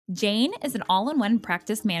Jane is an all-in-one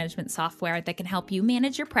practice management software that can help you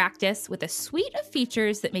manage your practice with a suite of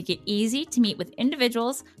features that make it easy to meet with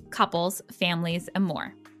individuals, couples, families, and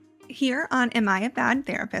more. Here on Am I a Bad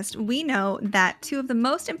Therapist, we know that two of the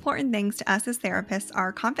most important things to us as therapists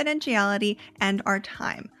are confidentiality and our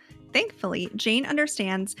time. Thankfully, Jane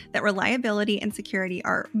understands that reliability and security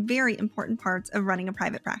are very important parts of running a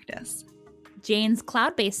private practice. Jane's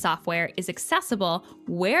cloud-based software is accessible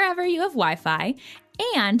wherever you have Wi-Fi,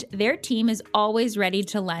 and their team is always ready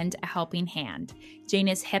to lend a helping hand. Jane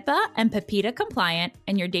is HIPAA and PIPEDA compliant,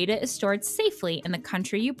 and your data is stored safely in the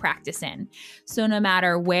country you practice in. So no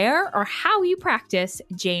matter where or how you practice,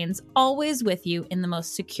 Jane's always with you in the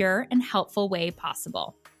most secure and helpful way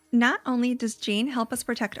possible. Not only does Jane help us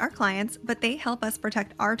protect our clients, but they help us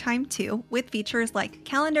protect our time too, with features like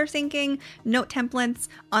calendar syncing, note templates,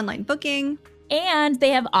 online booking. And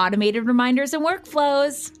they have automated reminders and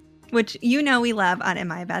workflows, which you know we love on Am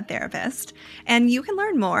I a Bad Therapist. And you can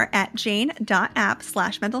learn more at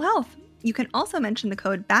jane.app/mentalhealth. You can also mention the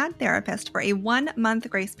code BADTherapist for a 1-month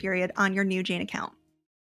grace period on your new Jane account.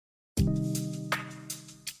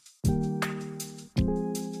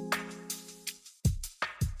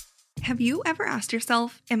 Have you ever asked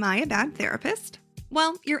yourself, am I a bad therapist?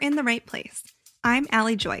 Well, you're in the right place. I'm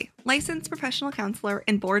Allie Joy, licensed professional counselor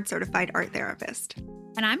and board-certified art therapist.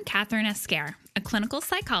 And I'm Catherine Esquer, a clinical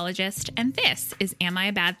psychologist, and this is Am I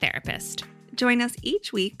a Bad Therapist? Join us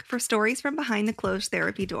each week for stories from behind the closed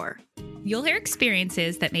therapy door. You'll hear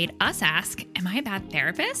experiences that made us ask, am I a bad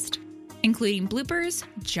therapist? Including bloopers,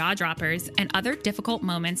 jaw droppers, and other difficult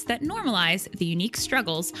moments that normalize the unique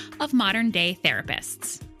struggles of modern-day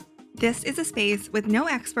therapists. This is a space with no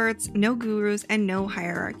experts, no gurus, and no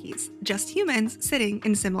hierarchies. Just humans sitting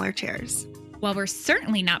in similar chairs. While we're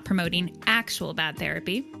certainly not promoting actual bad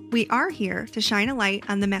therapy, we are here to shine a light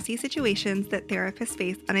on the messy situations that therapists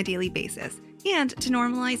face on a daily basis and to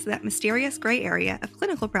normalize that mysterious gray area of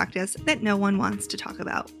clinical practice that no one wants to talk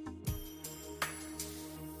about.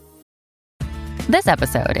 This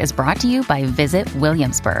episode is brought to you by Visit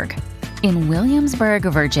Williamsburg. In Williamsburg,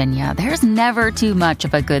 Virginia, there's never too much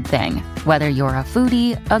of a good thing. Whether you're a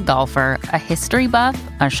foodie, a golfer, a history buff,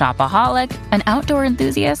 a shopaholic, an outdoor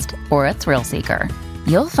enthusiast, or a thrill seeker,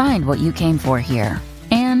 you'll find what you came for here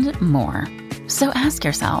and more. So ask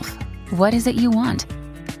yourself, what is it you want?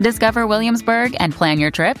 Discover Williamsburg and plan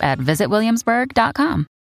your trip at visitwilliamsburg.com.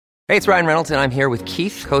 Hey, it's Ryan Reynolds, and I'm here with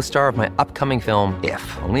Keith, co-star of my upcoming film,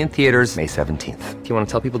 If, only in theaters May 17th. Do you want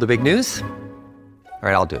to tell people the big news? All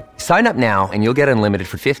right, I'll do it. Sign up now and you'll get unlimited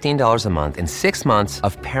for $15 a month and 6 months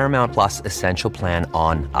of Paramount Plus Essential Plan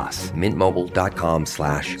on us.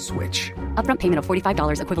 MintMobile.com/switch. Upfront payment of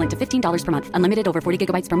 $45 equivalent to $15 per month. Unlimited over 40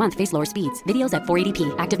 gigabytes per month. Face lower speeds. Videos at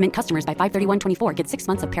 480p. Active Mint customers by 531.24 get 6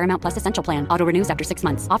 months of Paramount Plus Essential Plan. Auto renews after 6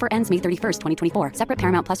 months. Offer ends May 31st, 2024. Separate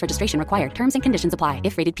Paramount Plus registration required. Terms and conditions apply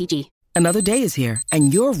if rated PG. Another day is here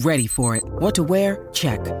and you're ready for it. What to wear?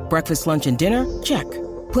 Check. Breakfast, lunch, and dinner? Check.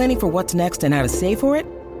 Planning for what's next and how to save for it?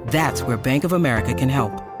 That's where Bank of America can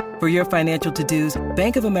help. For your financial to-dos,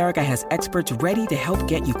 Bank of America has experts ready to help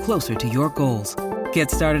get you closer to your goals. Get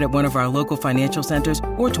started at one of our local financial centers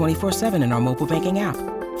or 24/7 in our mobile banking app.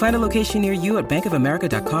 Find a location near you at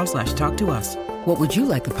bankofamerica.com/talktous. What would you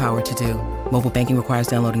like the power to do? Mobile banking requires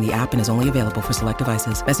downloading the app and is only available for select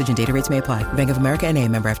devices. Message and data rates may apply. Bank of America N.A.,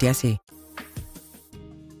 member FDIC.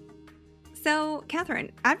 So, Catherine,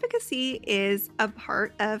 advocacy is a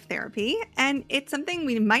part of therapy, and it's something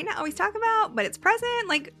we might not always talk about, but it's present.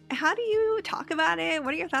 Like, how do you talk about it?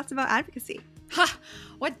 What are your thoughts about advocacy?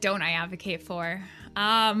 What don't I advocate for?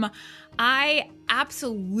 I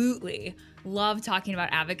absolutely love talking about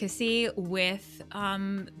advocacy with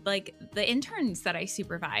like the interns that I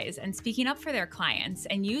supervise and speaking up for their clients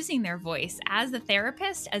and using their voice as the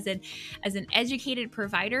therapist, as an educated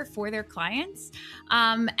provider for their clients.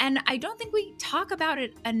 And I don't think we talk about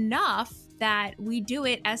it enough that we do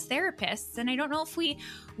it as therapists. And I don't know if we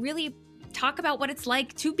really talk about what it's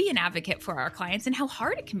like to be an advocate for our clients and how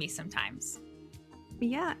hard it can be sometimes.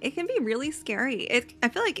 Yeah, it can be really scary. I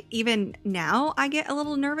feel like even now I get a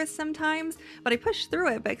little nervous sometimes, but I push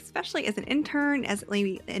through it. But especially as an intern, as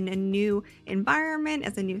maybe in a new environment,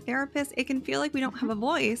 as a new therapist, it can feel like we don't have a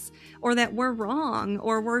voice or that we're wrong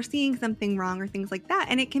or we're seeing something wrong or things like that.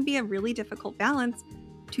 And it can be a really difficult balance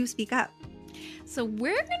to speak up. So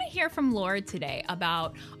we're going to hear from Laura today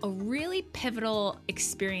about a really pivotal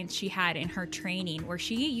experience she had in her training where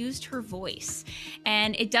she used her voice.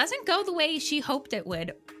 And it doesn't go the way she hoped it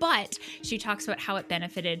would, but she talks about how it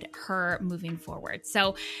benefited her moving forward.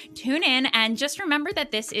 So tune in and just remember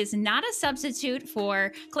that this is not a substitute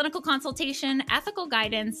for clinical consultation, ethical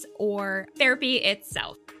guidance, or therapy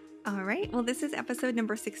itself. All right. Well, this is episode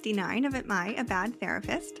number 69 of Am I a Bad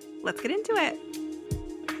Therapist? Let's get into it.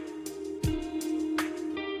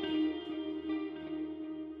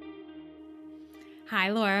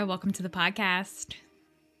 Hi, Laura. Welcome to the podcast.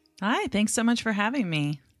 Hi, thanks so much for having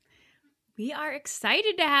me. We are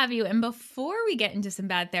excited to have you. And before we get into some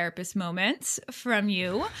bad therapist moments from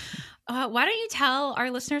you, why don't you tell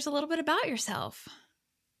our listeners a little bit about yourself?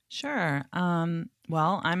 Sure.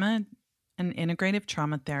 Well, I'm an integrative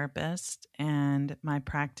trauma therapist, and my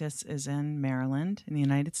practice is in Maryland in the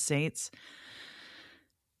United States.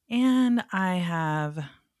 And I have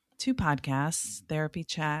 2 podcasts, Therapy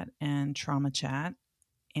Chat and Trauma Chat.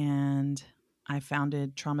 And I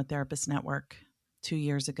founded Trauma Therapist Network 2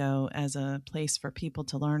 years ago as a place for people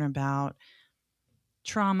to learn about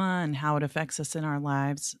trauma and how it affects us in our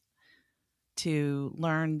lives, to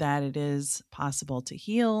learn that it is possible to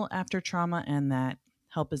heal after trauma and that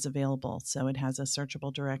help is available. So it has a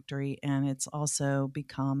searchable directory, and it's also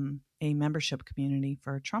become a membership community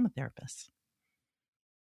for trauma therapists.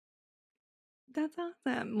 That's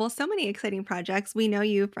awesome. Well, so many exciting projects. We know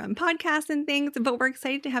you from podcasts and things, but we're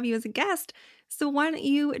excited to have you as a guest. So why don't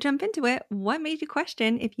you jump into it? What made you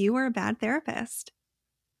question if you were a bad therapist?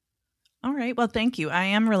 All right. Well, thank you. I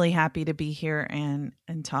am really happy to be here and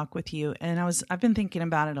talk with you. And I've been thinking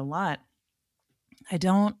about it a lot. I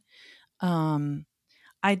don't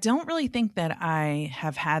really think that I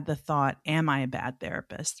have had the thought, am I a bad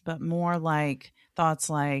therapist? But more like thoughts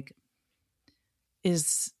like,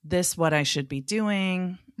 is this what I should be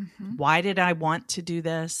doing? Mm-hmm. Why did I want to do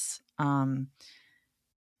this?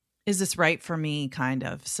 Is this right for me? Kind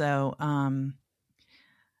of. So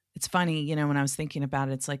it's funny, when I was thinking about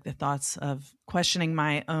it, it's like the thoughts of questioning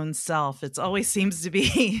my own self. It always seems to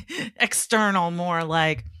be external, more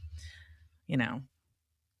like,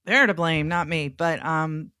 they're to blame, not me. But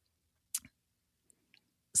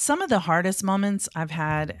some of the hardest moments I've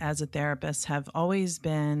had as a therapist have always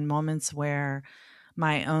been moments where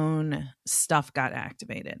my own stuff got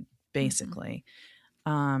activated, basically.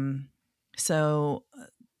 So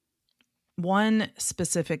one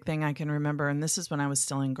specific thing I can remember, and this is when I was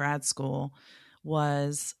still in grad school,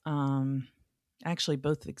 was actually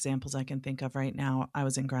both examples I can think of right now. I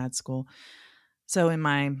was in grad school. So in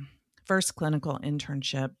my first clinical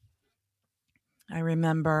internship, I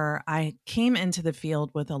remember I came into the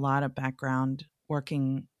field with a lot of background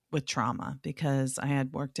working with trauma because I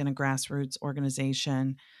had worked in a grassroots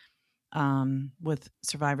organization with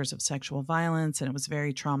survivors of sexual violence, and it was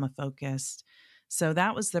very trauma focused. So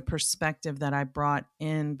that was the perspective that I brought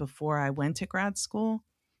in before I went to grad school.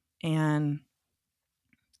 And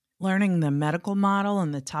learning the medical model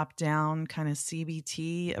and the top-down kind of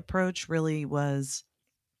CBT approach really was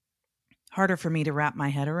harder for me to wrap my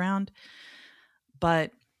head around.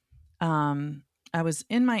 But I was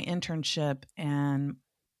in my internship, and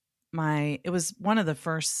it was one of the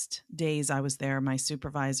first days I was there. My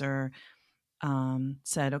supervisor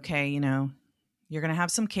said, okay, you're going to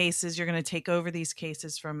have some cases. You're going to take over these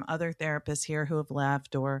cases from other therapists here who have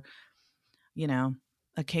left, or,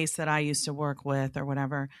 a case that I used to work with or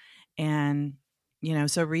whatever. And,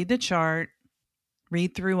 so read the chart,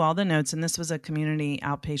 read through all the notes. And this was a community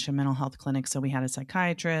outpatient mental health clinic. So we had a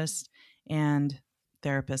psychiatrist and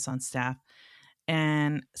therapists on staff.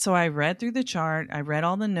 And so I read through the chart. I read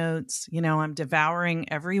all the notes. I'm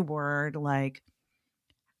devouring every word, like,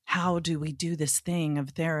 how do we do this thing of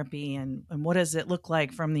therapy, and what does it look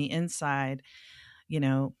like from the inside,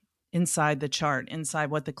 inside the chart, inside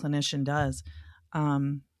what the clinician does.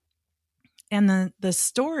 And the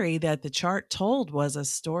story that the chart told was a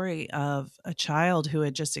story of a child who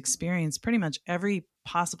had just experienced pretty much every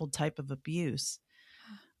possible type of abuse,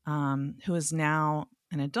 who is now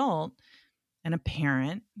an adult and a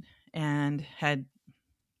parent, and had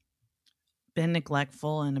been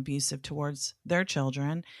neglectful and abusive towards their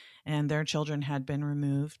children, and their children had been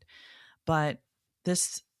removed. But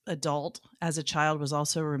this adult, as a child, was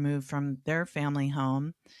also removed from their family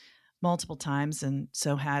home multiple times, and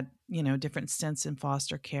so had, different stints in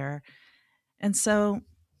foster care. And so,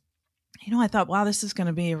 I thought, wow, this is going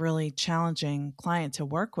to be a really challenging client to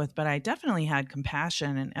work with, but I definitely had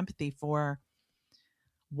compassion and empathy for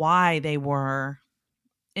why they were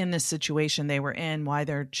in this situation they were in, why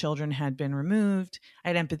their children had been removed. I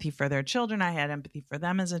had empathy for their children. I had empathy for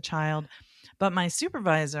them as a child. But my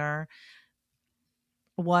supervisor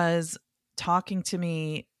was talking to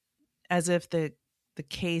me as if the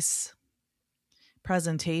case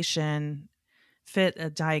presentation fit a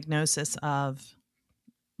diagnosis of,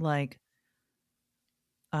 like,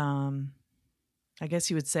 I guess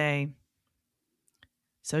you would say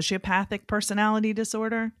sociopathic personality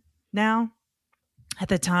disorder now. At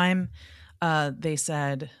the time, they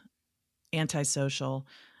said antisocial,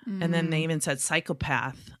 and then they even said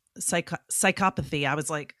psychopath, psychopathy. I was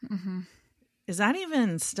like, is that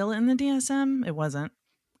even still in the DSM? It wasn't.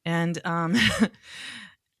 And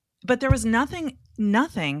but there was nothing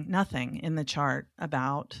in the chart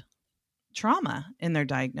about trauma in their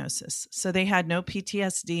diagnosis. So they had no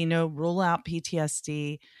PTSD, no rule out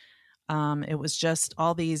PTSD. It was just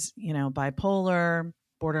all these, bipolar,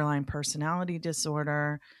 borderline personality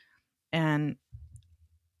disorder. And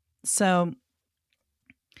so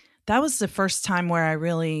that was the first time where I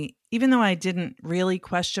really, even though I didn't really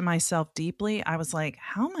question myself deeply, I was like,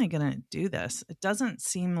 how am I going to do this? It doesn't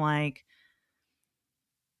seem like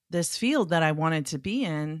this field that I wanted to be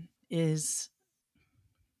in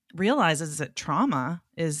realizes that trauma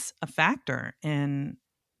is a factor in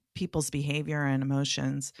people's behavior and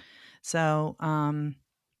emotions. So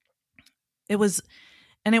it was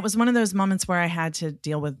one of those moments where I had to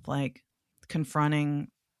deal with like confronting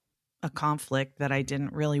a conflict that I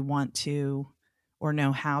didn't really want to or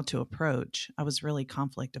know how to approach. I was really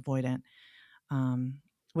conflict avoidant,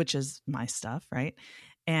 which is my stuff, right?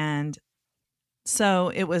 And so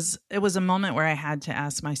it was a moment where I had to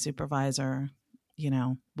ask my supervisor,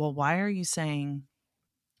 well, why are you saying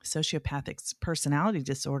sociopathic personality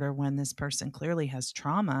disorder when this person clearly has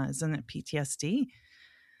trauma? Isn't it PTSD?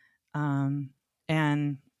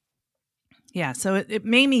 And yeah, so it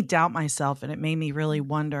made me doubt myself, and it made me really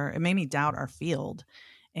wonder. It made me doubt our field.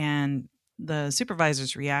 And the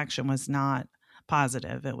supervisor's reaction was not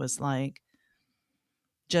positive. It was like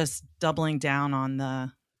just doubling down on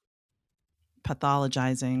the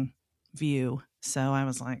pathologizing view. So I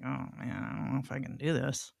was like, oh man, I don't know if I can do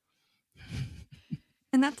this.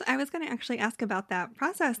 And I was going to actually ask about that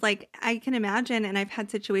process. Like, I can imagine, and I've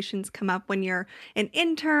had situations come up when you're an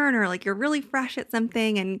intern or like you're really fresh at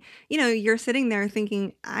something and, you're sitting there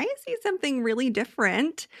thinking, I see something really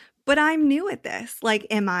different, but I'm new at this. Like,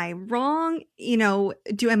 am I wrong?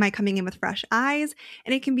 Am I coming in with fresh eyes?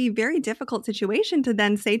 And it can be a very difficult situation to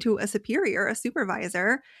then say to a superior, a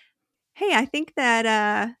supervisor, hey, I think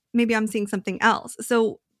that maybe I'm seeing something else.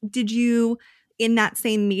 So did you, in that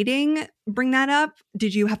same meeting, bring that up?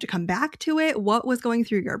 Did you have to come back to it? What was going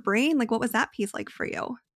through your brain? Like, what was that piece like for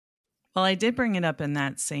you? Well, I did bring it up in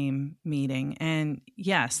that same meeting. And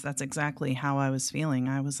yes, that's exactly how I was feeling.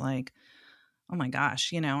 I was like, oh my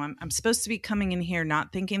gosh, I'm supposed to be coming in here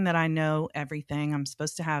not thinking that I know everything. I'm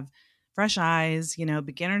supposed to have fresh eyes,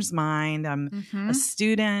 beginner's mind. I'm a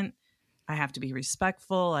student. I have to be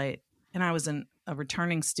respectful. And I was a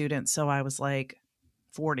returning student, so I was like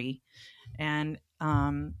 40. And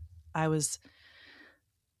I was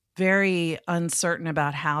very uncertain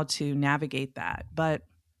about how to navigate that. But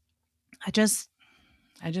I just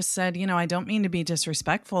said, I don't mean to be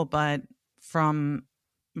disrespectful, but from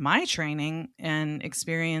my training and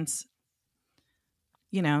experience,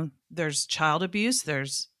 there's child abuse,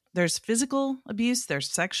 there's physical abuse, there's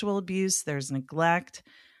sexual abuse, there's neglect.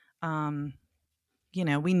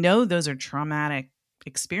 We know those are traumatic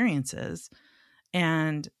experiences,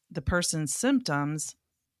 and the person's symptoms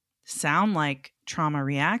sound like trauma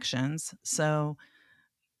reactions. So,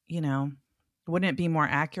 wouldn't it be more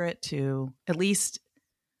accurate to at least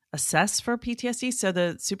assess for PTSD? So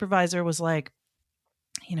the supervisor was like,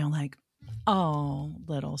 oh,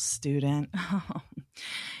 little student,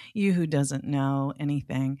 you who doesn't know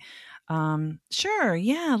anything. Sure.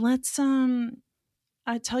 Yeah. Let's,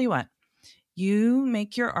 I tell you what, you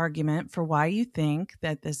make your argument for why you think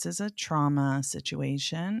that this is a trauma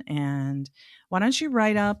situation. And why don't you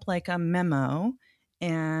write up like a memo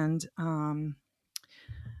and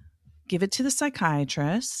give it to the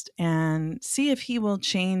psychiatrist and see if he will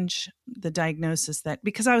change the diagnosis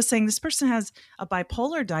because I was saying this person has a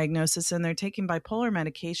bipolar diagnosis and they're taking bipolar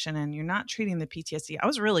medication and you're not treating the PTSD. I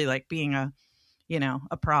was really like being a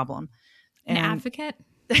problem. An advocate?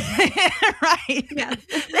 Right. Yeah.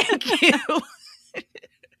 Thank you.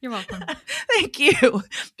 You're welcome. Thank you.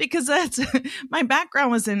 Because that's my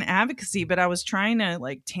background was in advocacy, but I was trying to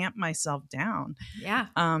like tamp myself down. Yeah.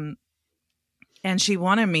 And she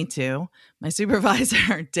wanted me to. My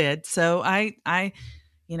supervisor did. So I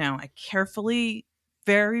carefully,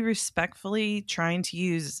 very respectfully trying to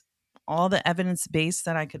use all the evidence base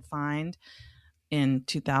that I could find in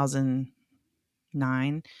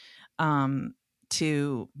 2009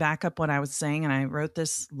 to back up what I was saying. And I wrote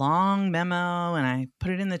this long memo and I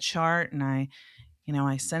put it in the chart and I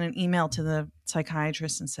sent an email to the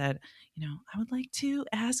psychiatrist and said, I would like to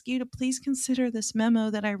ask you to please consider this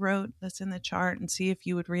memo that I wrote that's in the chart and see if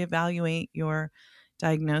you would reevaluate your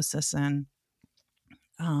diagnosis. And,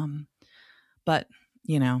 but,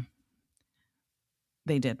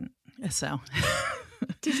 they didn't. So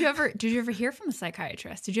Did you ever hear from a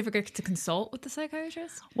psychiatrist? Did you ever get to consult with the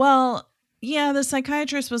psychiatrist? well, yeah, the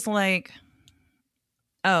psychiatrist was like,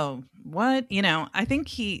 oh, what? I think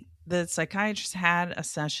the psychiatrist had a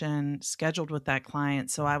session scheduled with that client.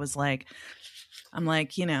 So I'm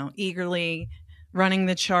like, eagerly running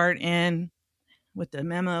the chart in with the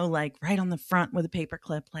memo, like right on the front with a paper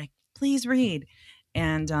clip, like, please read.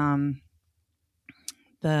 And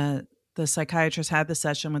the psychiatrist had the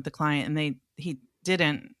session with the client, and he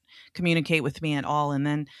didn't communicate with me at all. And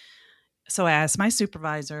then, so I asked my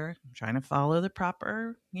supervisor, I'm trying to follow the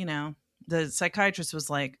proper, the psychiatrist was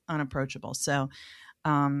like unapproachable. So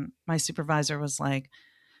my supervisor was like,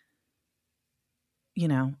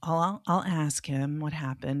 I'll ask him what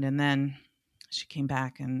happened. And then she came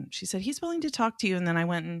back and she said, he's willing to talk to you. And then I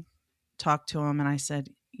went and talked to him, and I said,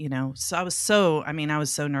 so I was so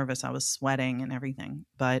nervous. I was sweating and everything.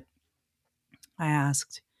 But I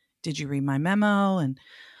asked, did you read my memo? And,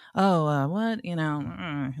 what,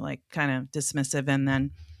 like kind of dismissive. And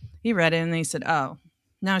then he read it and he said, oh,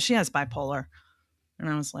 no, she has bipolar. And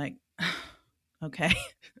I was like, okay.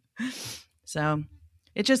 So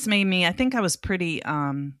it just made me, I think I was pretty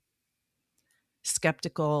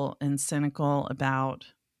skeptical and cynical about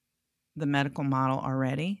the medical model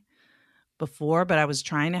already before, but I was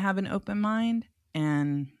trying to have an open mind,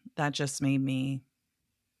 and that just made me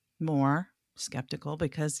more skeptical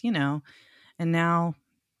because, and now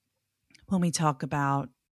when we talk about,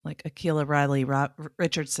 like, Akila Riley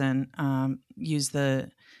Richardson used the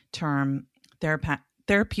term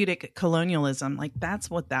therapeutic colonialism. Like, that's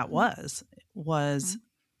what that was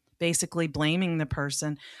basically blaming the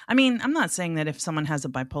person. I mean, I'm not saying that if someone has a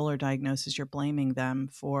bipolar diagnosis, you're blaming them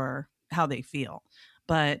for how they feel,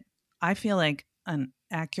 but I feel like an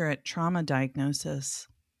accurate trauma diagnosis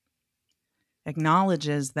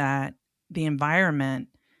acknowledges that the environment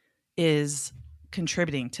is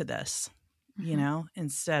contributing to this,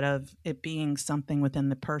 instead of it being something within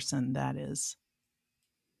the person that is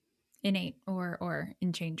innate or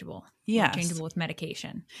inchangeable. Yes. Or changeable with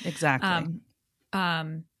medication. Exactly.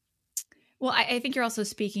 Well, I think you're also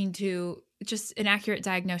speaking to just an accurate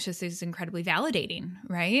diagnosis is incredibly validating,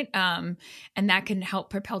 right? And that can help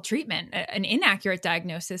propel treatment. An inaccurate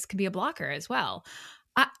diagnosis can be a blocker as well.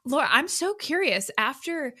 Laura, I'm so curious.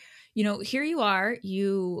 After, here you are,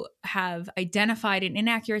 you have identified an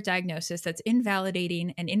inaccurate diagnosis that's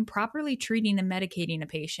invalidating and improperly treating and medicating a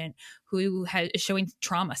patient who is showing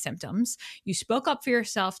trauma symptoms. You spoke up for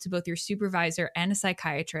yourself to both your supervisor and a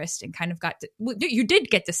psychiatrist and kind of you did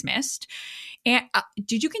get dismissed. And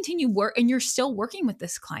did you continue work? And you're still working with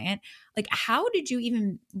this client. Like, what did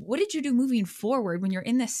you do moving forward when you're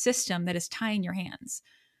in this system that is tying your hands?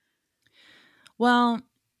 Well,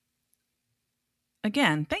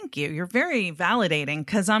 again, thank you. You're very validating,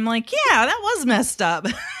 because I'm like, yeah, that was messed up.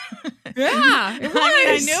 Yeah, it was.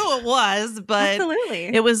 I knew it was, but Absolutely.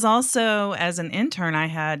 it was also, as an intern, I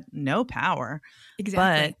had no power.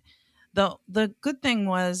 Exactly. But the good thing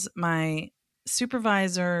was my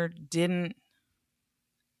supervisor didn't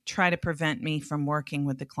try to prevent me from working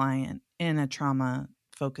with the client in a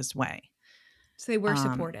trauma-focused way. So they were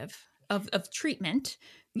supportive of treatment,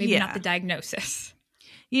 maybe not the diagnosis.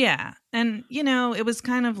 Yeah. And, it was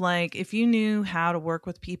kind of like, if you knew how to work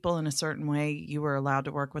with people in a certain way, you were allowed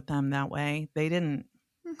to work with them that way. They didn't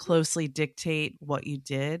closely dictate what you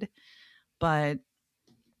did. But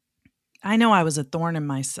I know I was a thorn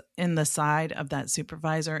in the side of that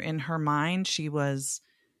supervisor. In her mind, she was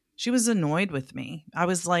annoyed with me. I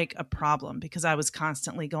was like a problem because I was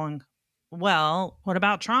constantly going, well, what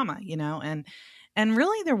about trauma? And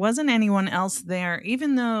really, there wasn't anyone else there,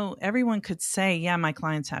 even though everyone could say, yeah, my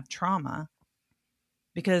clients have trauma,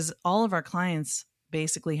 because all of our clients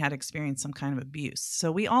basically had experienced some kind of abuse.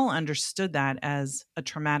 So we all understood that as a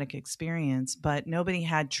traumatic experience, but nobody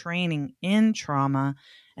had training in trauma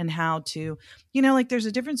and how to, like, there's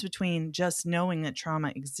a difference between just knowing that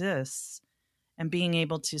trauma exists and being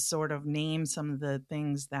able to sort of name some of the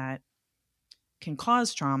things that can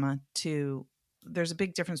cause trauma there's a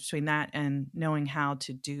big difference between that and knowing how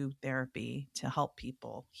to do therapy to help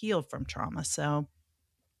people heal from trauma. So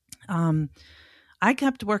I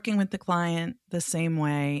kept working with the client the same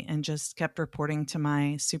way and just kept reporting to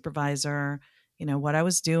my supervisor, what I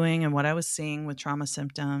was doing and what I was seeing with trauma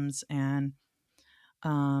symptoms. And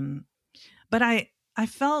but I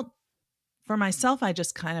felt, for myself, I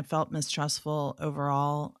just kind of felt mistrustful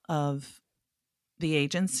overall of the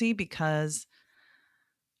agency because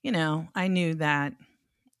I knew that,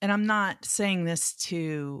 and I'm not saying this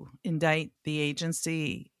to indict the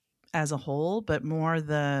agency as a whole, but more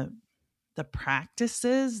the the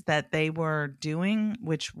practices that they were doing,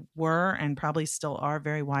 which were and probably still are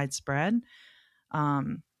very widespread,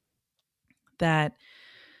 that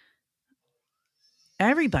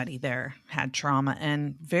everybody there had trauma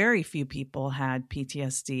and very few people had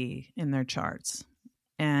PTSD in their charts.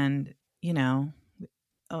 And,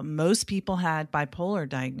 most people had bipolar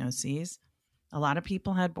diagnoses. A lot of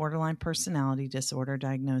people had borderline personality disorder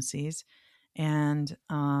diagnoses. And,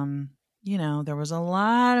 there was a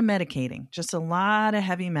lot of medicating, just a lot of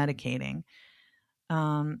heavy medicating.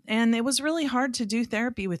 And it was really hard to do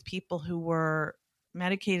therapy with people who were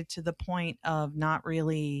medicated to the point of not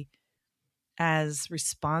really as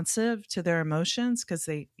responsive to their emotions because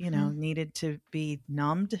they, needed to be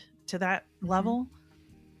numbed to that level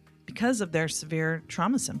because of their severe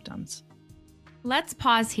trauma symptoms. Let's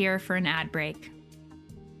pause here for an ad break.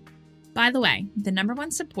 By the way, the number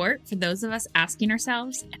one support for those of us asking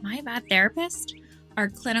ourselves, am I a bad therapist? Are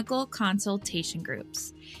clinical consultation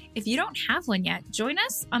groups. If you don't have one yet, join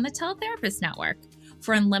us on the Teletherapist Network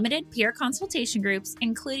for unlimited peer consultation groups,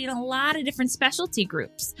 including a lot of different specialty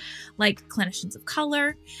groups like clinicians of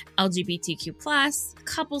color, LGBTQ+,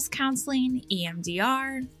 couples counseling,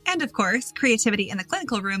 EMDR. And of course, Creativity in the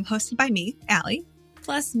Clinical Room hosted by me, Allie.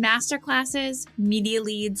 Plus masterclasses, media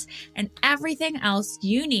leads, and everything else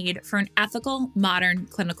you need for an ethical, modern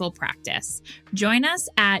clinical practice. Join us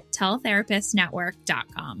at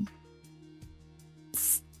teletherapistnetwork.com.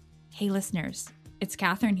 Psst. Hey listeners, it's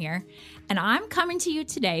Catherine here, and I'm coming to you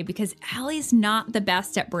today because Allie's not the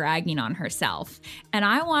best at bragging on herself, and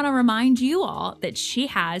I want to remind you all that she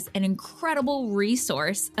has an incredible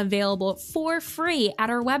resource available for free at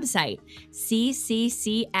our website,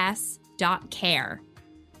 cccs.care.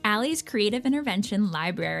 Allie's Creative Intervention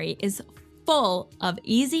Library is full of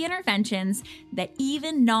easy interventions that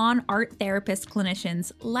even non-art therapist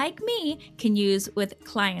clinicians like me can use with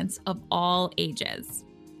clients of all ages.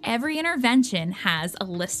 Every intervention has a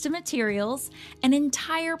list of materials, an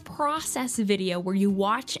entire process video where you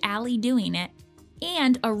watch Allie doing it,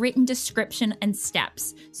 and a written description and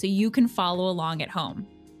steps so you can follow along at home.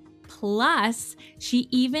 Plus, she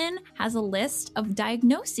even has a list of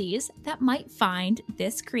diagnoses that might find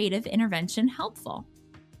this creative intervention helpful.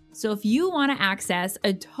 So if you want to access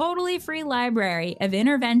a totally free library of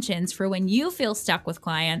interventions for when you feel stuck with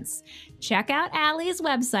clients, check out Allie's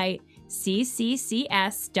website,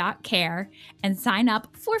 cccs.care, and sign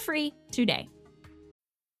up for free today.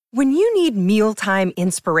 When you need mealtime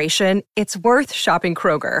inspiration, it's worth shopping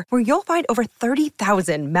Kroger, where you'll find over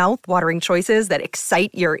 30,000 mouth-watering choices that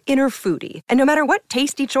excite your inner foodie. And no matter what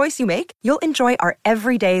tasty choice you make, you'll enjoy our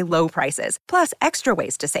everyday low prices, plus extra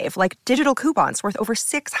ways to save, like digital coupons worth over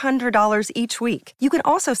 $600 each week. You can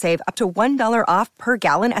also save up to $1 off per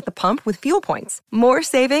gallon at the pump with fuel points. More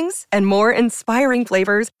savings and more inspiring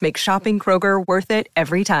flavors make shopping Kroger worth it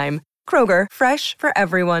every time. Kroger, fresh for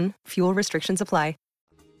everyone. Fuel restrictions apply.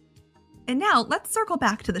 And now let's circle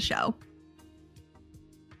back to the show.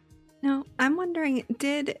 Now, I'm wondering,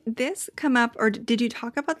 did this come up or did you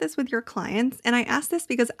talk about this with your clients? And I ask this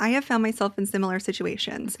because I have found myself in similar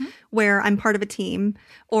situations where I'm part of a team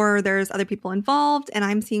or there's other people involved and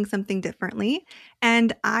I'm seeing something differently.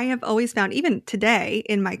 And I have always found, even today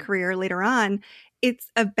in my career later on,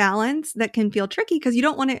 it's a balance that can feel tricky because you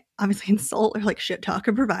don't want to obviously insult or like shit talk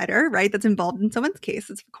a provider, right? That's involved in someone's case.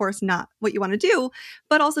 It's of course not what you want to do,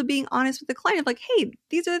 but also being honest with the client of like, hey,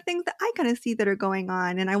 these are the things that I kind of see that are going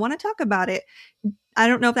on and I want to talk about it. I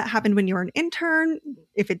don't know if that happened when you were an intern.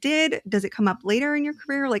 If it did, does it come up later in your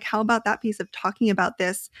career? Like, how about that piece of talking about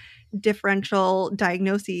this differential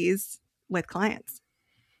diagnoses with clients?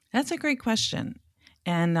 That's a great question.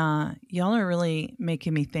 And y'all are really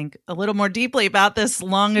making me think a little more deeply about this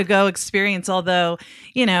long ago experience, although,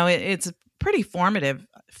 it's pretty formative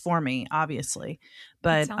for me, obviously.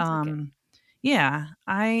 But yeah,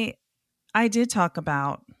 I did talked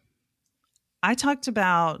about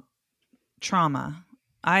trauma.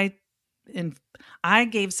 I gave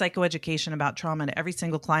psychoeducation about trauma to every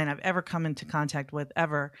single client I've ever come into contact with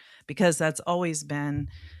ever, because that's always been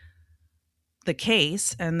the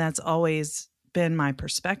case and that's always been my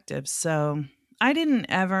perspective. So I didn't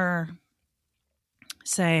ever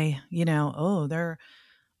say, oh, they're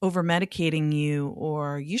over medicating you,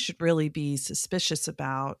 or you should really be suspicious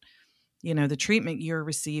about, the treatment you're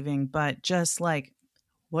receiving, but just like,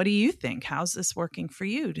 what do you think? How's this working for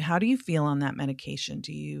you? How do you feel on that medication?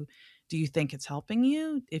 Do you think it's helping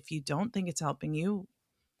you? If you don't think it's helping you,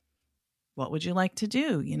 what would you like to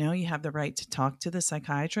do? You have the right to talk to the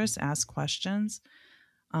psychiatrist, ask questions.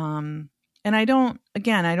 And I don't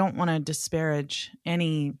want to disparage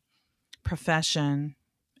any profession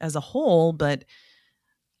as a whole, but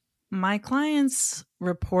my clients'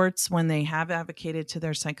 reports when they have advocated to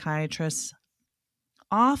their psychiatrists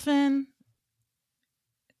often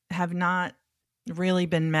have not really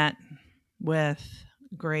been met with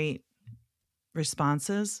great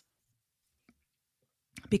responses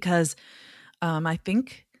because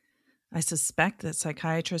I suspect that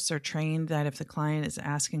psychiatrists are trained that if the client is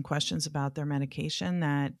asking questions about their medication,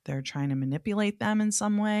 that they're trying to manipulate them in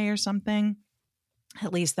some way or something.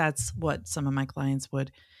 At least that's what some of my clients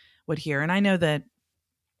would hear. And I know that,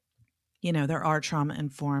 there are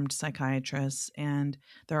trauma-informed psychiatrists and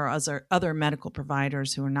there are other medical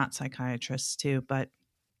providers who are not psychiatrists too. But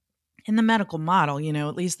in the medical model,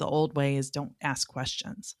 at least the old way is don't ask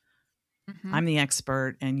questions. Mm-hmm. I'm the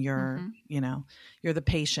expert and you're, Mm-hmm. You're the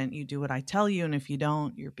patient. You do what I tell you. And if you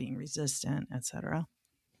don't, you're being resistant, etc.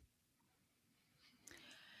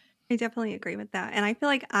 I definitely agree with that. And I feel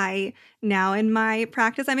like now in my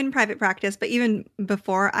practice, I'm in private practice, but even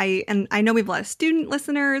before and I know we have a lot of student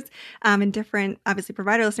listeners and different, obviously,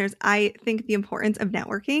 provider listeners. I think the importance of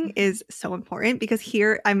networking is so important because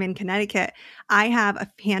here I'm in Connecticut. I have a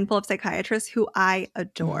handful of psychiatrists who I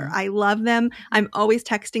adore. Mm-hmm. I love them. I'm always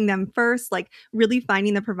texting them first, like really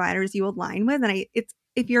finding the providers you align with. And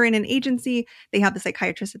if you're in an agency, they have the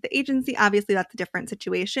psychiatrist at the agency. Obviously, that's a different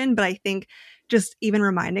situation. But I think just even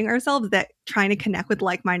reminding ourselves that trying to connect with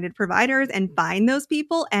like-minded providers and find those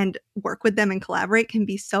people and work with them and collaborate can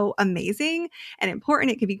be so amazing and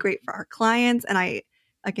important. It can be great for our clients. And I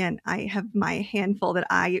have my handful that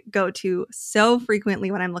I go to so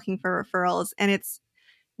frequently when I'm looking for referrals. And it's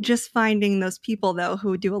just finding those people, though,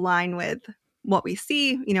 who do align with what we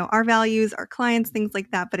see, our values, our clients, things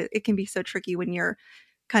like that. But it can be so tricky when you're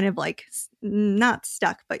kind of like not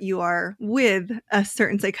stuck, but you are with a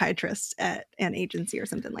certain psychiatrist at an agency or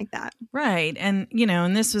something like that. Right. And,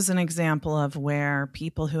 and this was an example of where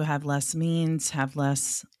people who have less means have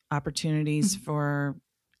less opportunities for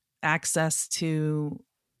access to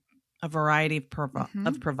a variety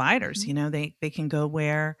of providers. They can go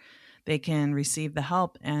where they can receive the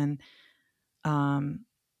help. And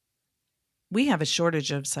we have a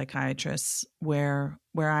shortage of psychiatrists where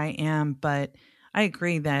I am, but I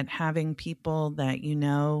agree that having people that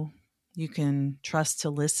you can trust to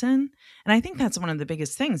listen. And I think that's one of the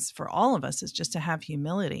biggest things for all of us is just to have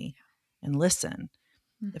humility and listen.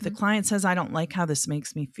 Mm-hmm. If the client says, I don't like how this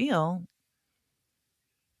makes me feel,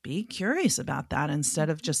 be curious about that instead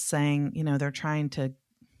of just saying, they're trying to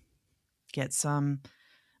get some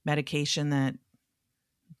medication that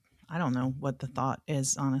I don't know what the thought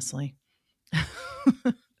is, honestly.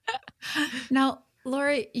 Now,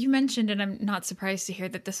 Laura, you mentioned, and I'm not surprised to hear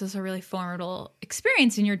that this was a really formidable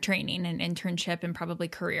experience in your training and internship and probably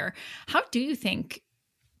career. How do you think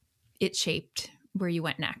it shaped where you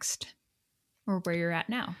went next or where you're at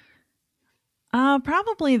now?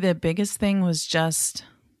 Probably the biggest thing was just,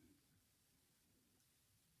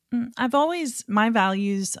 my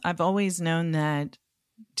values, I've always known that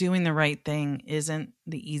doing the right thing isn't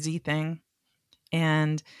the easy thing.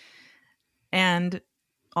 And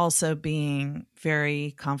also being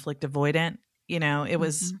very conflict avoidant, it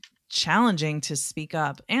was challenging to speak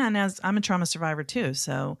up. And as I'm a trauma survivor too.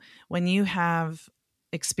 So when you have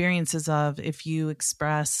experiences of, if you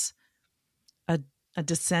express a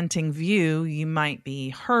dissenting view, you might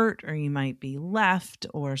be hurt or you might be left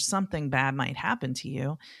or something bad might happen to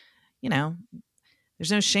you.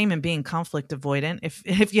 There's no shame in being conflict avoidant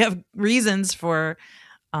if you have reasons for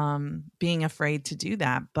being afraid to do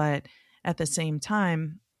that. But at the same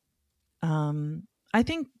time, I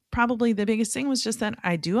think probably the biggest thing was just that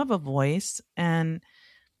I do have a voice, and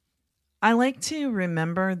I like to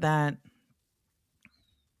remember that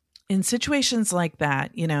in situations like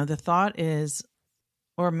that, the thought is,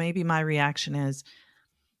 or maybe my reaction is,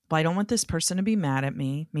 well, I don't want this person to be mad at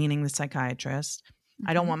me, meaning the psychiatrist.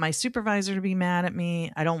 I don't want my supervisor to be mad at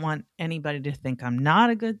me. I don't want anybody to think I'm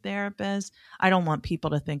not a good therapist. I don't want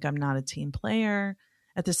people to think I'm not a team player.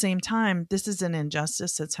 At the same time, this is an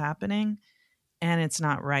injustice that's happening and it's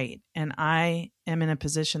not right. And I am in a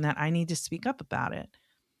position that I need to speak up about it.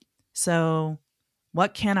 So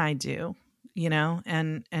what can I do?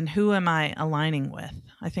 And who am I aligning with?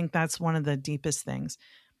 I think that's one of the deepest things.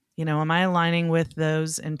 Am I aligning with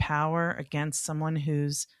those in power against someone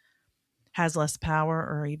who's has less power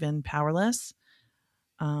or even powerless?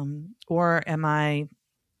 Or am I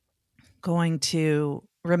going to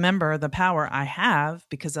remember the power I have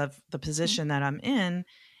because of the position that I'm in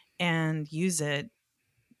and use it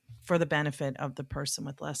for the benefit of the person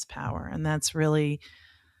with less power? And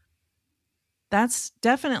that's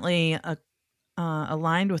definitely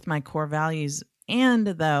aligned with my core values. And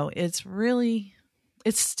though it's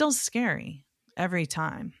still scary every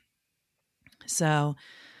time. So,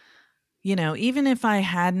 you know, even if I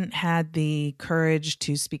hadn't had the courage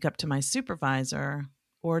to speak up to my supervisor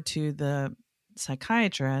or to the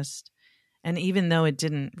psychiatrist, and even though it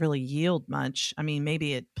didn't really yield much, I mean,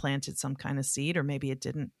 maybe it planted some kind of seed or maybe it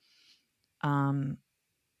didn't.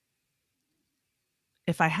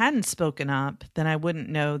 If I hadn't spoken up, then I wouldn't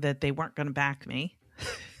know that they weren't going to back me.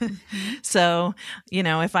 So, you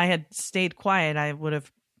know, if I had stayed quiet, I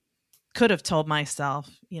could have told myself,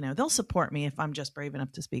 you know, they'll support me if I'm just brave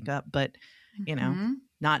enough to speak up, but, you know,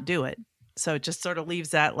 not do it. So it just sort of leaves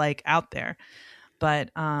that like out there. But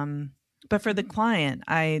for the client,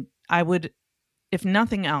 I would, if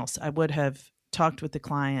nothing else, I would have talked with the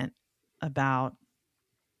client about,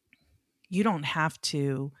 you don't have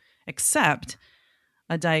to accept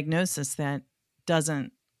a diagnosis that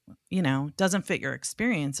doesn't fit your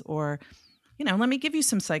experience, or, you know, let me give you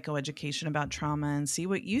some psychoeducation about trauma and see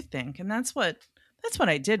what you think. And that's what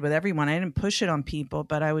I did with everyone. I didn't push it on people,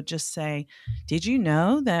 but I would just say, did you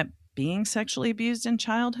know that being sexually abused in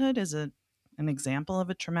childhood is an example of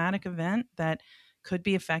a traumatic event that could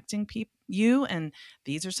be affecting you? And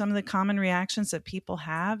these are some of the common reactions that people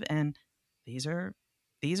have. And these are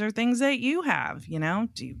things that you have, you know,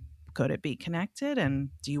 could it be connected?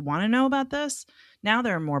 And do you want to know about this? Now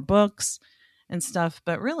there are more books and stuff,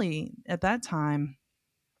 but really at that time,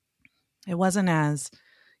 it wasn't as,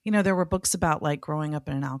 you know, there were books about like growing up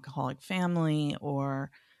in an alcoholic family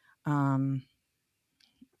or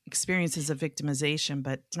experiences of victimization,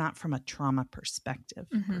 but not from a trauma perspective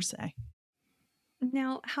per se.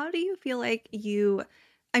 Now, how do you feel like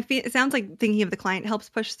it sounds like thinking of the client helps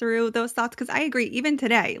push through those thoughts. Cause I agree, even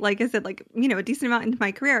today, like I said, like, you know, a decent amount into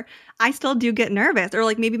my career, I still do get nervous, or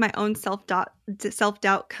like maybe my own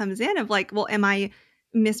self-doubt comes in of like, well, am I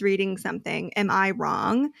misreading something? Am I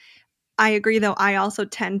wrong? I agree though. I also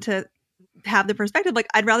tend to have the perspective, like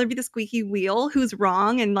I'd rather be the squeaky wheel who's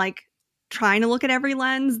wrong and like trying to look at every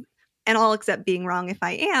lens, and I'll accept being wrong if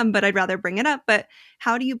I am, but I'd rather bring it up. But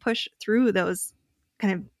how do you push through those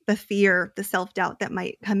kind of the fear, the self-doubt that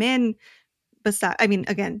might come in? Besides, I mean,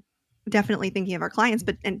 again, definitely thinking of our clients,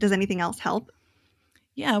 but does anything else help?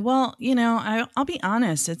 Yeah, well, you know, I'll be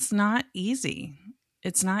honest, it's not easy.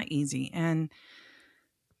 It's not easy. And,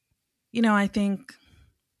 you know, I think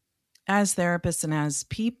as therapists and as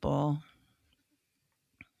people,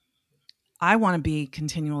 I want to be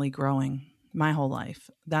continually growing my whole life.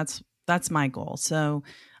 That's my goal. So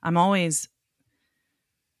I'm always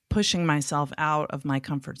pushing myself out of my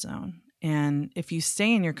comfort zone. And if you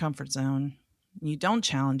stay in your comfort zone, you don't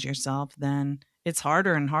challenge yourself, then it's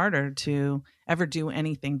harder and harder to ever do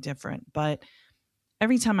anything different. But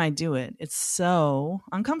every time I do it, it's so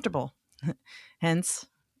uncomfortable. Hence,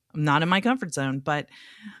 I'm not in my comfort zone. But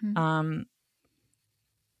I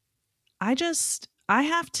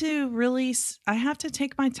have to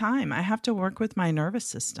take my time. I have to work with my nervous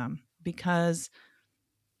system because,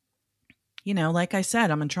 you know, like I said,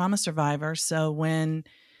 I'm a trauma survivor. So when,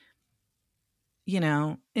 you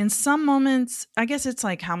know, in some moments, I guess it's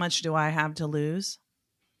like, how much do I have to lose?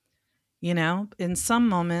 You know, in some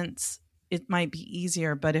moments it might be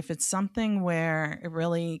easier, but if it's something where it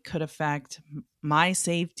really could affect my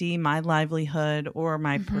safety, my livelihood, or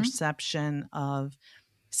my perception of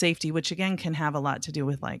safety, which again can have a lot to do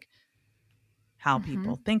with like how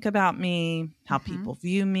people think about me, how people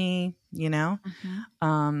view me, you know,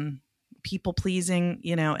 people pleasing,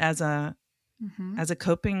 you know, as a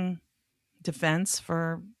coping defense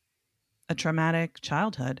for a traumatic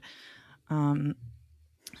childhood.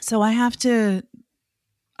 So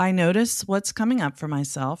I notice what's coming up for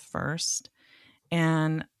myself first,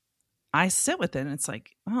 and I sit with it, and it's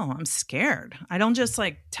like, oh, I'm scared. I don't just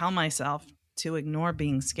like tell myself to ignore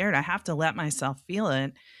being scared. I have to let myself feel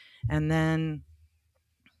it. And then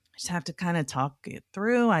I just have to kind of talk it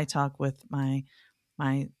through. I talk with my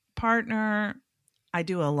partner. I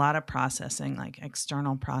do a lot of processing, like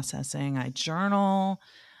external processing. I journal.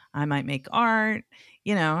 I might make art.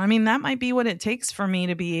 You know, I mean, that might be what it takes for me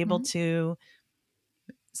to be able to,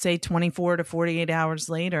 say, 24 to 48 hours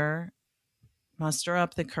later, muster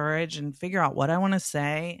up the courage and figure out what I want to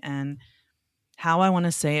say and how I want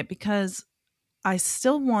to say it, because I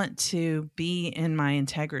still want to be in my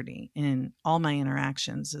integrity in all my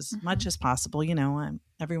interactions as much as possible. You know,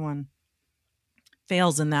 everyone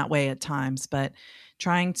fails in that way at times, but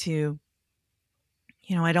trying to,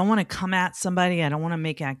 you know, I don't want to come at somebody. I don't want to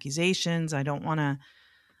make accusations. I don't want to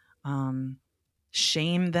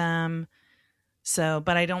shame them. So,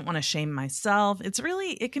 but I don't want to shame myself.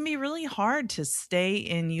 It can be really hard to stay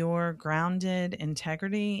in your grounded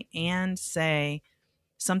integrity and say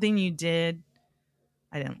something you did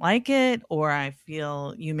I didn't like it, or I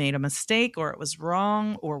feel you made a mistake, or it was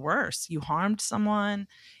wrong, or worse, you harmed someone,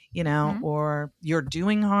 or you're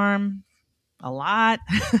doing harm a lot.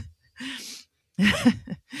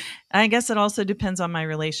 I guess it also depends on my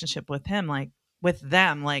relationship with him, like with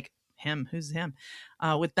them, like him, who's him,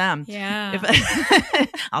 with them. Yeah.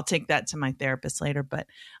 I'll take that to my therapist later, but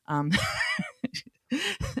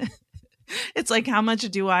it's like,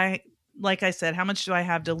 like I said, how much do I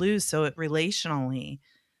have to lose? So it relationally,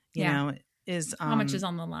 is how much is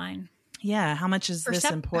on the line? Yeah. How much is this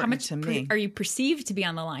important to me? Are you perceived to be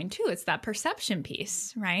on the line too? It's that perception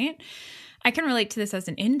piece, right? I can relate to this as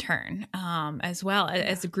an intern, as well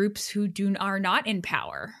as the groups who are not in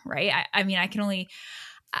power, right? I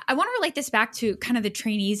want to relate this back to kind of the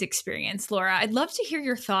trainees experience, Laura. I'd love to hear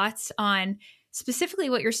your thoughts on specifically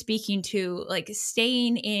what you're speaking to, like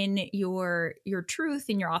staying in your truth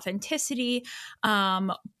and your authenticity.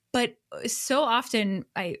 But so often,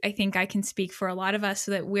 I think I can speak for a lot of us,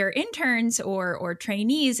 so that we're interns or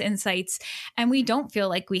trainees in sites, and we don't feel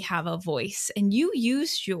like we have a voice. And you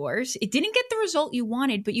used yours. It didn't get the result you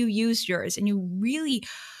wanted, but you used yours, and you really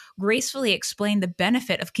gracefully explained the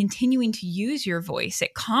benefit of continuing to use your voice.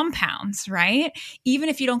 It compounds, right? Even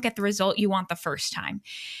if you don't get the result you want the first time.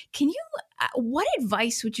 What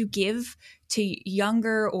advice would you give to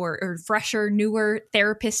younger or fresher, newer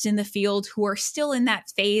therapists in the field who are still in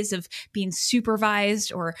that phase of being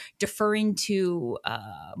supervised or deferring to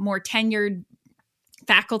more tenured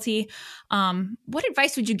faculty? What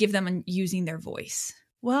advice would you give them on using their voice?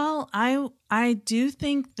 Well, I do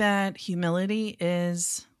think that humility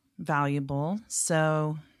is valuable.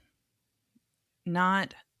 So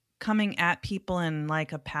not coming at people in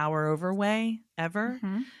like a power over way ever,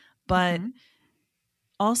 but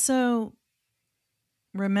also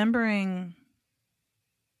remembering,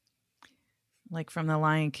 like from the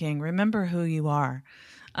Lion King, remember who you are.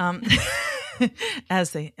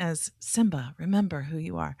 As Simba, remember who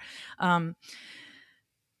you are.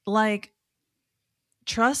 Like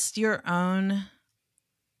trust your own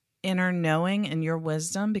inner knowing and your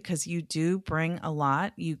wisdom, because you do bring a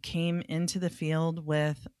lot. You came into the field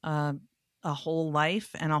with a whole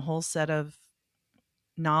life and a whole set of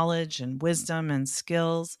knowledge and wisdom and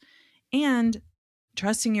skills, and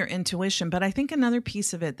trusting your intuition. But I think another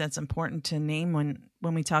piece of it that's important to name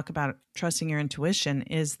when we talk about trusting your intuition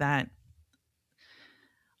is that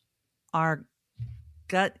our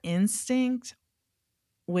gut instinct,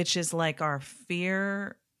 which is like our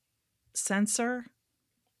fear sensor,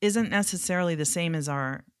 isn't necessarily the same as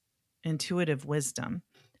our intuitive wisdom,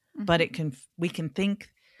 but we can think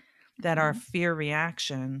that our fear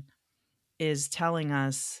reaction is telling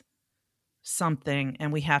us something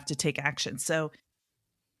and we have to take action. So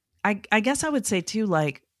I guess I would say too,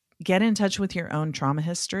 like, get in touch with your own trauma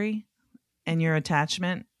history and your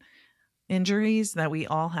attachment injuries that we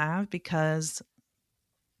all have, because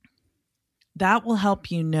that will help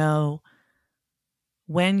you know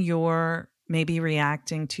when you're maybe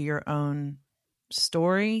reacting to your own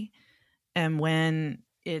story and when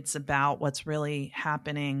it's about what's really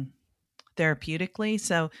happening therapeutically.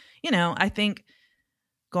 So, I think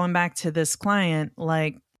going back to this client,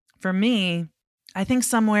 like for me, I think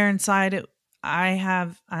somewhere inside it,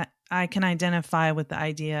 I can identify with the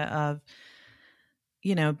idea of,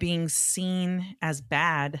 being seen as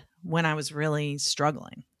bad when I was really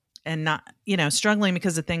struggling, and not, struggling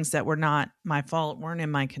because of things that were not my fault, weren't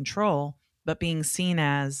in my control, but being seen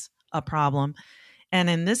as a problem. And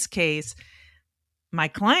in this case, my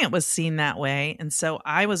client was seen that way. And so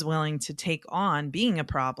I was willing to take on being a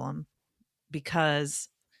problem,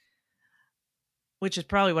 which is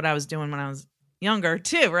probably what I was doing when I was younger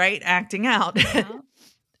too, right? Acting out. Yeah.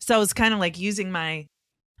 So it was kind of like using my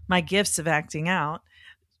gifts of acting out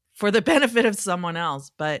for the benefit of someone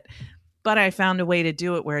else. But I found a way to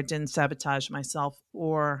do it where it didn't sabotage myself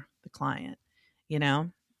or the client,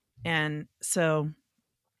 And so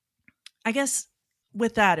I guess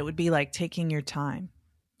with that, it would be like taking your time,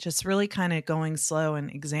 just really kind of going slow and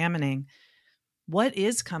examining what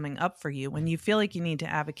is coming up for you when you feel like you need to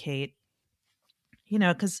advocate,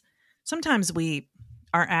 because sometimes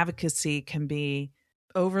our advocacy can be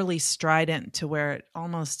overly strident to where it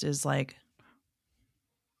almost is like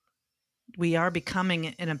we are becoming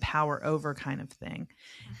in a power over kind of thing.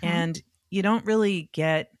 And you don't really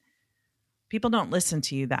people don't listen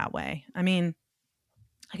to you that way. I mean,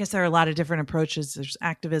 I guess there are a lot of different approaches. There's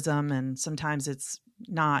activism, and sometimes it's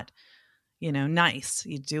not, nice.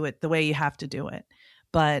 You do it the way you have to do it.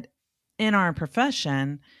 But in our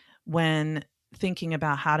profession, when thinking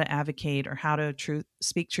about how to advocate or how to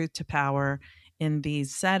speak truth to power in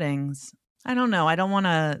these settings, I don't know. I don't want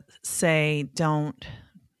to say don't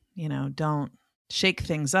shake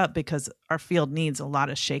things up, because our field needs a lot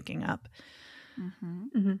of shaking up.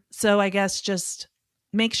 So I guess just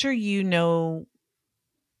make sure you know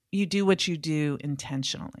you do what you do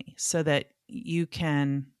intentionally, so that you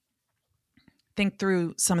can think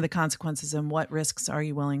through some of the consequences and what risks are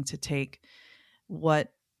you willing to take,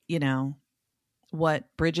 what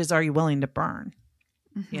bridges are you willing to burn,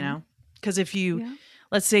 because if you,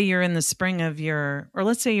 let's say you're in the spring of or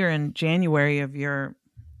let's say you're in January of your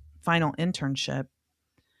final internship,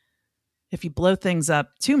 if you blow things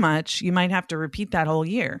up too much, you might have to repeat that whole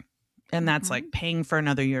year. And that's like paying for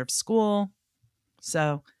another year of school.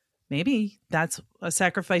 So maybe that's a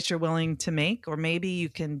sacrifice you're willing to make, or maybe you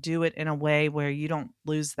can do it in a way where you don't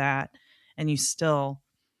lose that and you still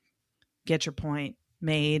get your point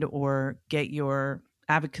made or get your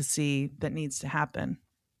advocacy that needs to happen.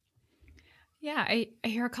 Yeah, I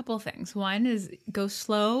hear a couple of things. One is go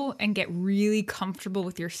slow and get really comfortable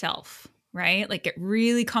with yourself, right? Like get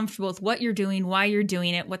really comfortable with what you're doing, why you're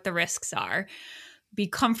doing it, what the risks are. Be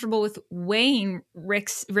comfortable with weighing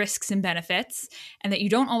risks and benefits, and that you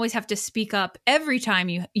don't always have to speak up every time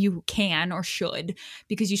you can or should,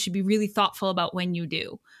 because you should be really thoughtful about when you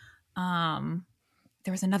do. There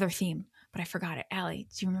was another theme, but I forgot it. Allie,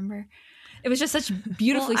 do you remember? It was just such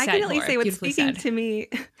beautifully said. I can at least Laura, say what's beautifully speaking said. to me.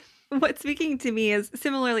 What's speaking to me is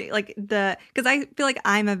similarly like because I feel like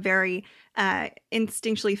I'm a very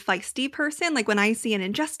instinctually feisty person. Like when I see an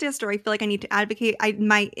injustice or I feel like I need to advocate,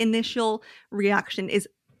 my initial reaction is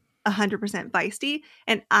 100% feisty,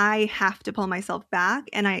 and I have to pull myself back.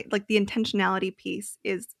 And I like the intentionality piece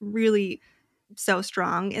is really so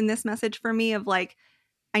strong in this message for me of like,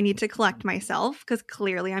 I need to collect myself because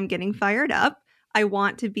clearly I'm getting fired up. I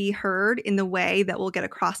want to be heard in the way that will get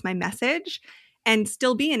across my message and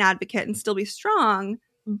still be an advocate and still be strong,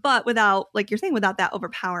 but without, like you're saying, without that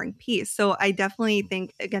overpowering piece. So I definitely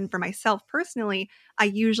think, again, for myself personally, I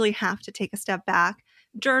usually have to take a step back,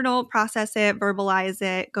 journal, process it, verbalize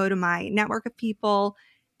it, go to my network of people,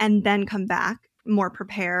 and then come back more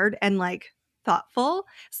prepared and like thoughtful.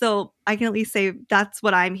 So I can at least say that's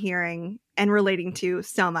what I'm hearing and relating to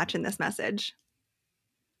so much in this message.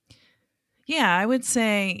 Yeah, I would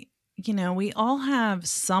say, we all have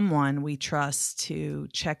someone we trust to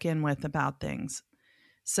check in with about things.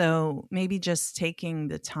 So maybe just taking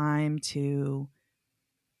the time to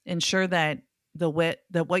ensure that that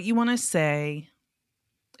what you want to say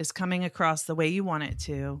is coming across the way you want it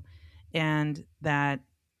to, and that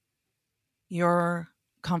you're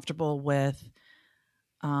comfortable with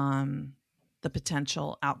the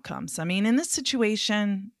potential outcomes. I mean, in this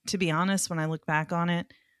situation, to be honest, when I look back on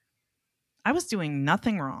it, I was doing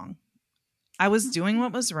nothing wrong. I was doing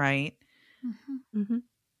what was right.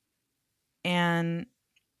 And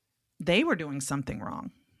they were doing something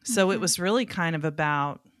wrong. So it was really kind of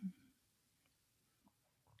about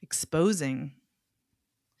exposing.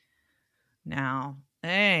 Now,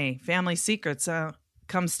 hey, family secrets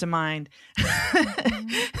comes to mind.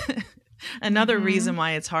 Another reason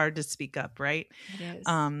why it's hard to speak up, right? It is.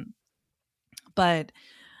 But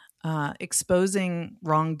exposing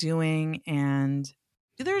wrongdoing, and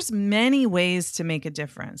there's many ways to make a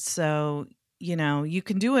difference. So, you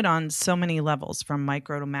can do it on so many levels, from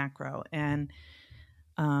micro to macro. And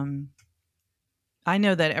I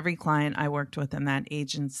know that every client I worked with in that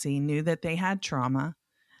agency knew that they had trauma,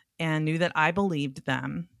 and knew that I believed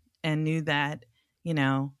them, and knew that,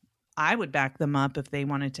 I would back them up if they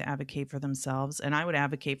wanted to advocate for themselves, and I would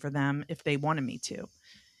advocate for them if they wanted me to.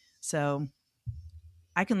 So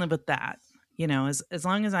I can live with that, as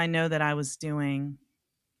long as I know that I was doing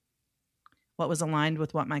what was aligned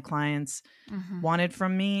with what my clients wanted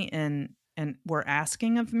from me and were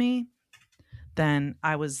asking of me, then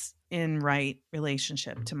I was in right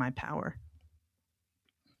relationship to my power.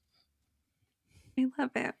 I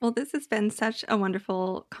love it. Well, this has been such a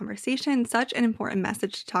wonderful conversation, such an important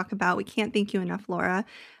message to talk about. We can't thank you enough, Laura.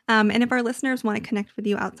 And if our listeners want to connect with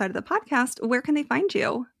you outside of the podcast, where can they find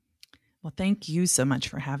you? Well, thank you so much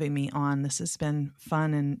for having me on. This has been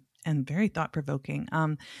fun and very thought-provoking.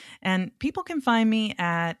 And people can find me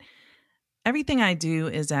at, everything I do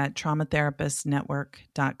is at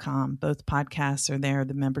traumatherapistnetwork.com. Both podcasts are there,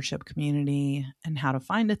 the membership community and how to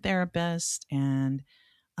find a therapist. And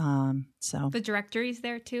so the directory's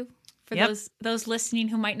there too, for Yep. those listening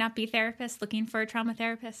who might not be therapists looking for a trauma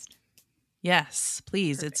therapist. Yes,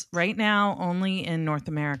 please. Perfect. It's right now only in North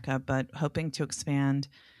America, but hoping to expand,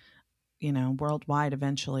 worldwide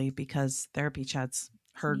eventually, because therapy chat's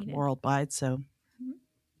heard needed. worldwide. So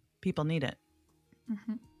people need it.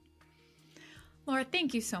 Laura,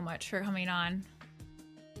 thank you so much for coming on.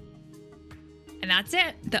 And that's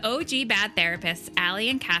it. The OG Bad Therapists, Allie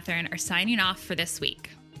and Catherine, are signing off for this week.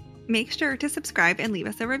 Make sure to subscribe and leave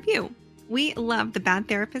us a review. We love the Bad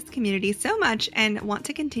Therapist community so much and want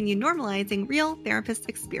to continue normalizing real therapist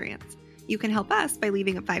experience. You can help us by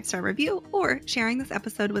leaving a 5-star review or sharing this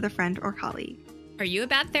episode with a friend or colleague. Are you a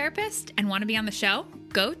bad therapist and want to be on the show?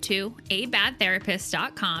 Go to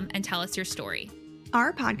abadtherapist.com and tell us your story.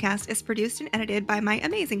 Our podcast is produced and edited by my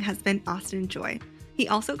amazing husband, Austin Joy. He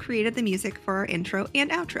also created the music for our intro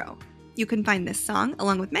and outro. You can find this song,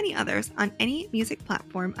 along with many others, on any music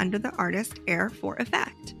platform under the artist Air for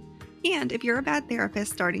Effect. And if you're a bad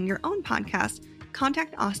therapist starting your own podcast,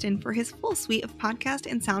 contact Austin for his full suite of podcast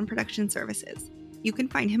and sound production services. You can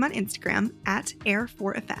find him on Instagram at Air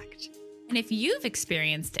for Effect. And if you've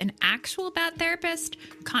experienced an actual bad therapist,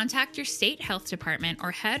 contact your state health department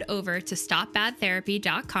or head over to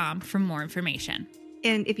stopbadtherapy.com for more information.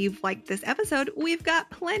 And if you've liked this episode, we've got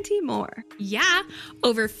plenty more. Yeah,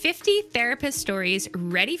 over 50 therapist stories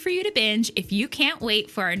ready for you to binge if you can't wait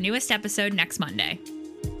for our newest episode next Monday.